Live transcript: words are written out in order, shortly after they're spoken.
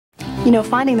You know,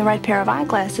 finding the right pair of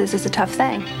eyeglasses is a tough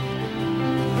thing.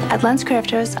 At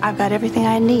Lenscrafters, I've got everything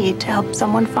I need to help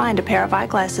someone find a pair of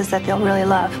eyeglasses that they'll really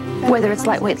love. Whether it's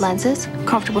lightweight lenses,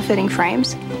 comfortable fitting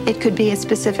frames, it could be a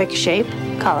specific shape,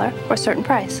 color, or certain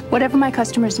price. Whatever my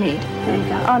customers need. There you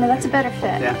go. Oh, no, that's a better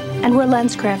fit. Yeah. And we're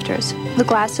Lenscrafters. The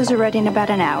glasses are ready in about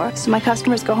an hour, so my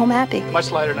customers go home happy.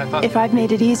 Much lighter than I thought. If I've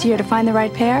made it easier to find the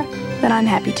right pair, then I'm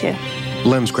happy too.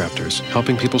 Lenscrafters,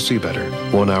 helping people see better,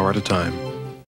 1 hour at a time.